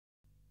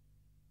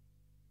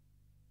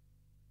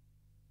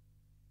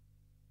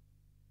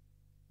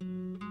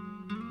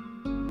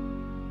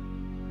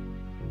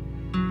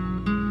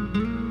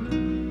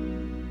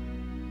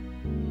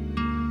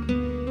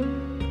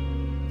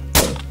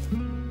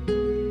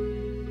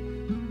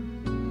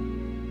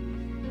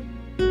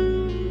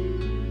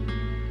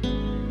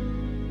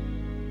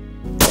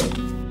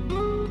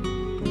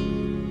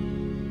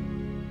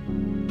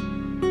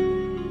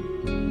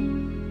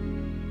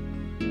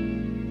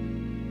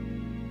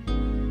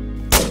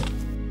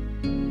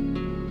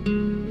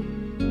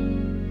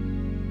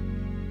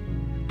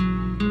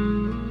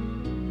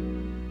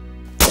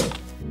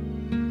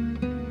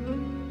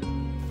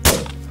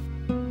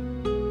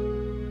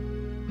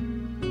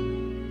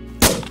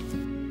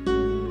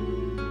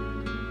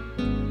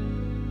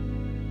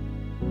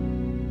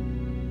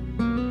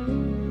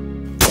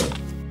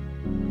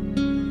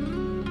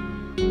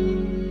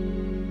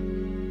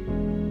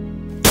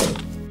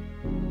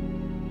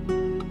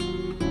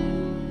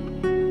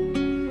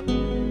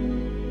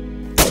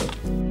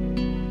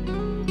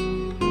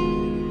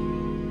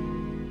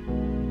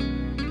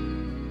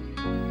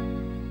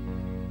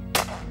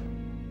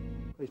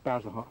These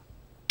barrels are hot.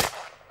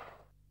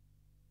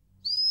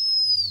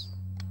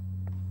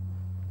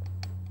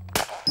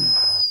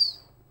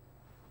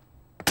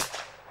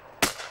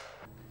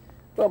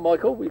 Well,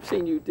 Michael, we've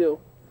seen you deal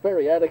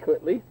very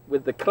adequately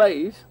with the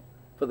clays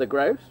for the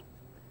grouse,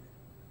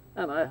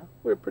 and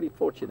we're pretty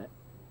fortunate.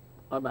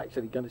 I'm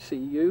actually going to see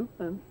you,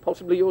 and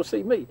possibly you'll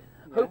see me.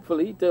 Yeah.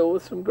 Hopefully deal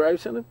with some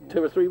grouse in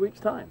 2 or 3 weeks'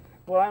 time.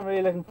 Well, I'm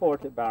really looking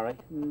forward to it, Barry,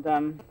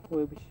 and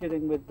we'll be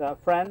shooting with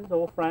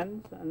all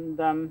friends,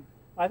 and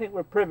I think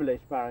we're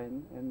privileged, Barry,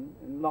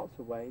 in lots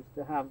of ways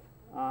to have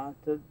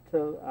to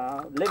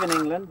live in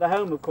England, the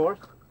home, of course,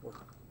 or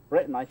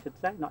Britain, I should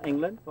say, not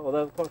England, but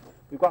although of course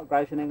we've got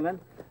grouse in England,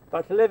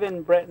 but to live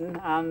in Britain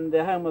and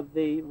the home of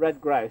the red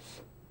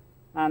grouse,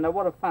 and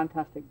what a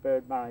fantastic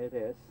bird, Barry, it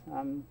is.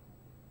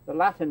 The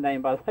Latin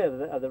name, by the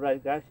way, of the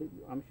red grouse,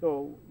 I'm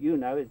sure you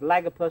know, is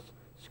Lagopus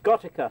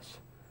scoticus,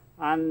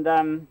 and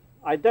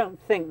I don't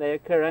think they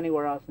occur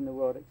anywhere else in the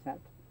world except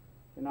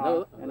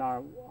on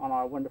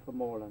our wonderful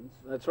moorlands.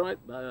 That's right,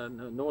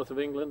 north of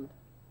England,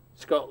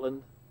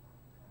 Scotland,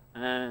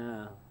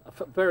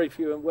 very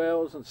few in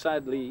Wales, and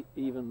sadly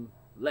even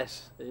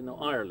less in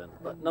Ireland,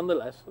 but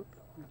nonetheless.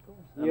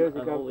 Years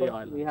ago,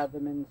 we had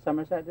them in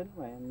Somerset, didn't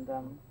we?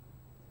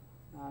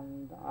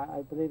 And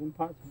I believe in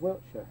parts of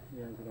Wiltshire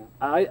years ago.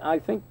 I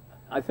think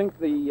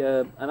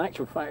in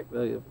actual fact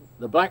the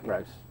black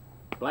grouse,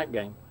 black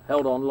game,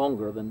 held on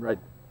longer than red.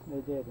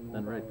 They did.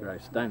 Than red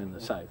grouse down in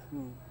the south.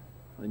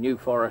 The New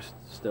Forest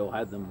still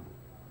had them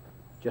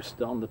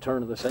just on the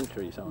turn of the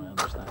century, so I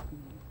understand.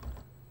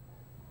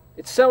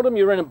 It's seldom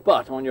you're in a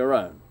butt on your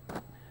own.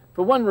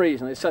 For one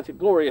reason, it's such a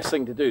glorious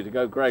thing to do, to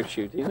go grouse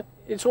shooting.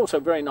 It's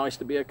also very nice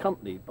to be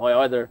accompanied by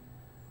either,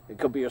 it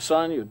could be your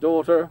son, your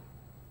daughter,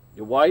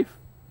 your wife,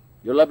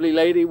 your lovely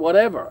lady,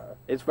 whatever.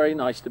 It's very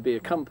nice to be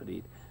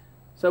accompanied.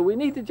 So we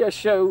need to just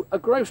show a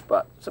grouse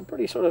butt. It's a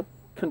pretty sort of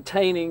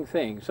containing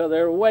thing. So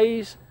there are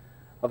ways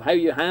of how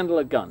you handle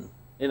a gun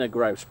in a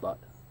grouse butt.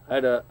 How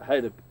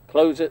to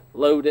close it,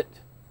 load it,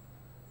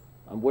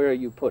 and where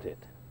you put it.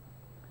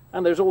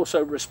 And there's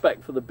also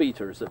respect for the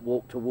beaters that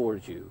walk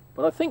towards you.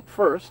 But I think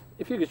first,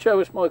 if you could show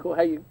us, Michael,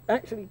 how you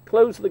actually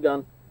close the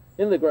gun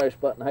in the grouse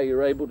butt and how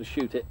you're able to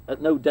shoot it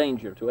at no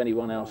danger to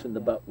anyone else in the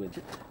butt with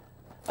you.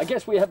 I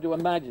guess we have to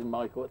imagine,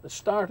 Michael, at the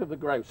start of the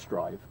grouse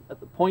drive, at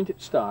the point it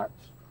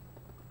starts,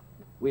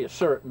 we are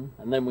certain,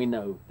 and then we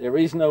know, there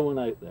is no one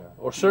out there,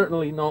 or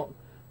certainly not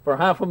for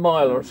half a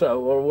mile or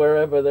so, or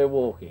wherever they're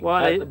walking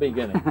at the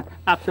beginning.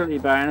 Absolutely,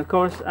 Barry. And of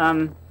course,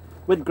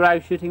 with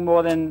grouse shooting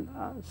more than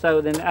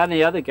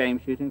any other game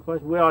shooting, of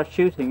course, we are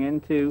shooting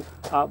into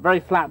very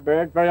flat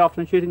bird, very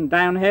often shooting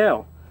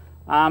downhill,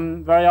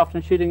 very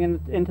often shooting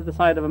into the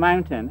side of a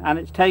mountain. And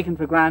it's taken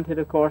for granted,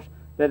 of course,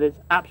 that it's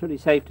absolutely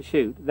safe to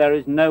shoot. There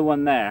is no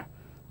one there.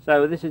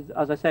 So this is,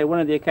 as I say,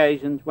 one of the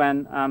occasions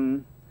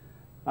when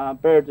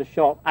birds are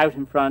shot out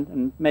in front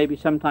and maybe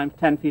sometimes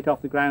 10 feet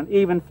off the ground,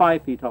 even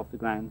 5 feet off the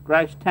ground.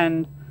 Grouse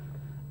tend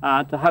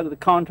to hug the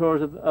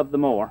contours of the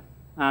moor.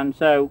 And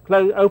so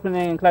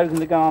opening and closing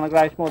the gun on a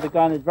grouse moor, the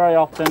gun is very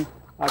often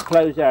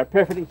closed there,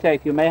 perfectly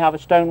safe. You may have a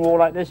stone wall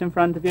like this in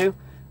front of you.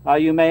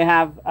 You may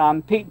have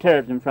peat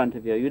turfs in front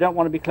of you. You don't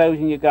want to be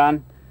closing your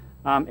gun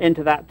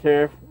into that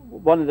turf.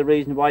 One of the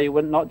reasons why you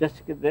wouldn't, not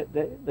just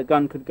the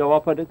gun could go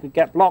up, but it could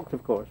get blocked,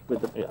 of course,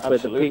 with the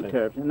peat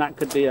turfs, and that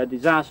could be a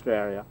disaster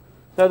area.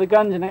 So the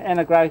guns in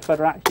a grouse bed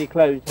are actually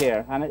closed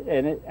here, and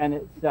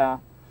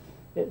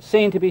it's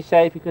seen to be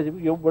safe because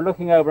we're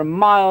looking over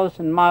miles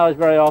and miles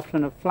very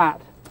often of flat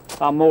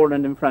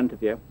moorland in front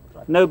of you.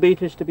 No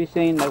beaters to be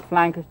seen, no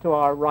flankers to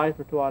our right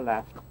or to our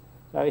left.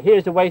 So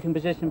here's the waiting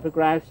position for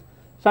grouse.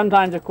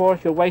 Sometimes, of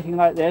course, you're waiting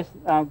like this.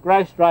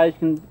 Grouse drives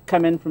can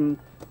come in from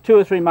 2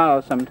 or 3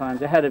 miles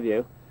sometimes ahead of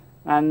you,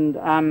 and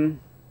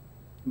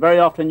very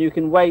often you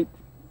can wait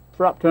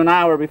for up to an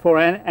hour before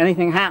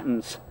anything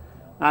happens.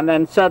 And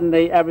then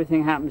suddenly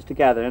everything happens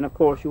together. And of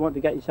course you want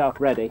to get yourself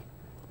ready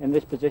in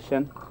this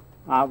position,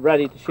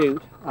 ready to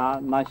shoot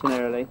nice and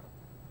early.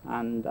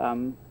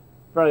 And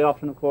very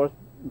often, of course,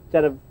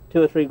 instead of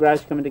 2 or 3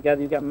 grouse coming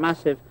together, you get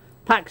massive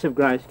packs of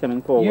grouse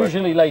coming forward.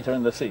 Usually later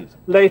in the season.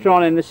 Later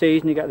on in the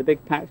season you get the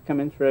big packs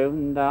coming through.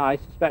 And I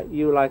suspect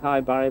you, like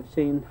I, Barry, have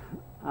seen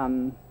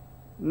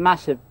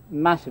massive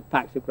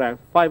packs of grouse,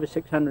 500 or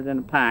 600 in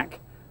a pack,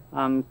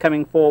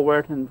 coming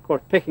forward. And of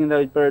course picking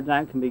those birds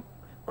out can be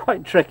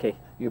quite tricky.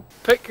 You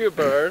pick your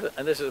bird,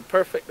 and this is a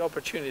perfect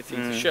opportunity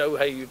to show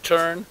how you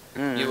turn.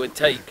 You would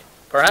take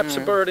Perhaps a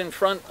bird in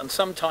front, and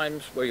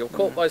sometimes where you're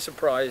caught by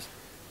surprise,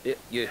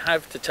 you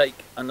have to take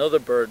another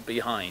bird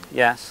behind.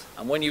 Yes.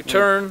 And when you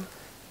turn,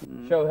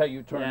 show how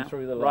you turn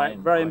through the line. Right,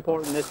 very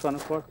important this one,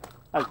 of course.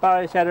 As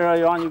Barry said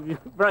earlier on, you've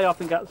very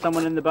often got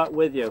someone in the butt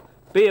with you.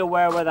 Be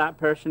aware where that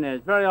person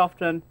is. Very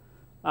often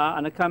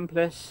an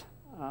accomplice,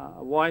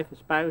 a wife, a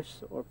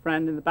spouse or a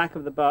friend in the back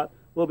of the butt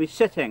will be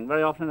sitting.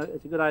 Very often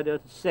it's a good idea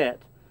to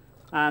sit.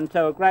 And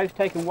so a grouse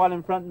taking one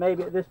in front,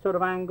 maybe at this sort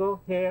of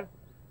angle here,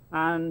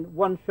 and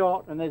one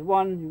shot, and there's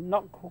one you're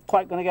not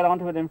quite going to get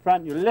onto it in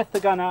front. You lift the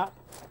gun up,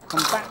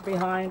 come back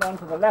behind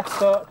onto the left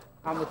foot,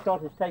 and the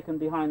shot is taken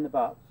behind the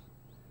butts.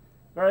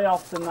 Very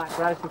often that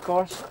grouse, of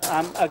course,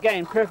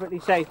 again, perfectly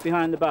safe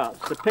behind the butts.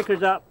 The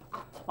pickers up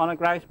on a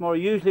grouse moor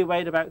usually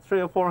wait about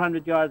 300 or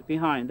 400 yards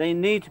behind. They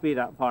need to be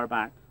that far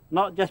back,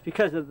 not just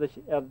because of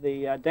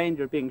the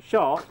danger of being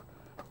shot,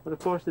 but of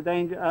course the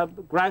danger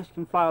grouse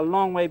can fly a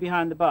long way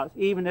behind the butts,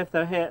 even if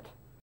they're hit